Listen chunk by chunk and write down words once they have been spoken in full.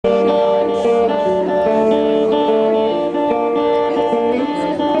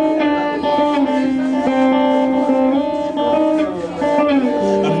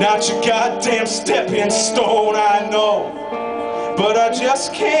stepping stone, I know, but I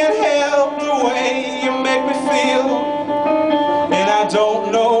just can't help the way you make me feel. And I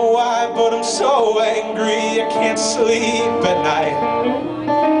don't know why, but I'm so angry I can't sleep at night.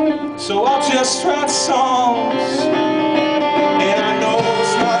 So I'll just write songs, and I know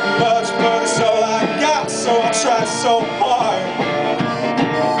it's not much, but it's all I got. So I try so hard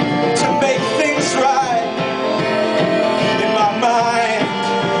to make things right in my mind,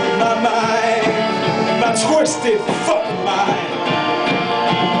 my twisted fucking mind.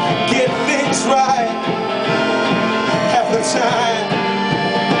 Get things right half the time.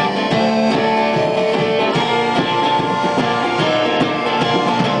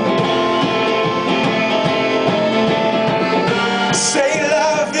 Say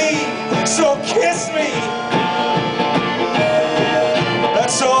la vie, so kiss me.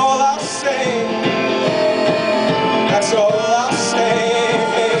 That's all I'll say. That's all I'll say.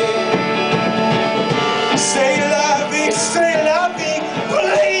 Say la vie,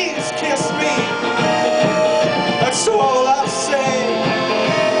 please kiss me. That's all I'll say.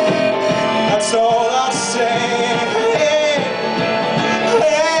 That's all I'll say.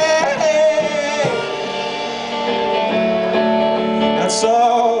 That's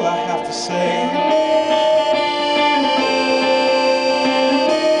all I have to say.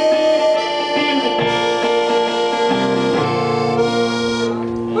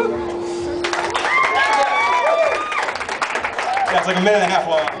 Yeah, it's like a minute and a half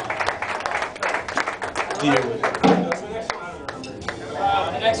long. Deal with it.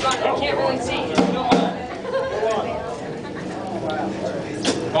 The next one, I can't really see.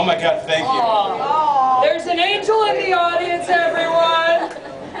 Oh my God, thank you. There's an angel in the audience, everyone.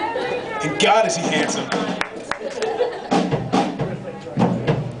 And God, is he handsome.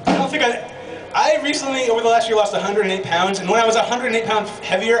 I don't think I recently, over the last year, lost 108 pounds. And when I was 108 pounds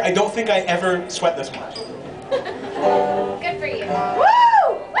heavier, I don't think I ever sweat this much. Good for you. Woo!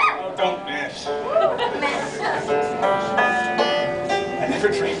 Oh, don't miss. I never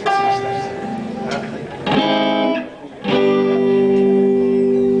drink.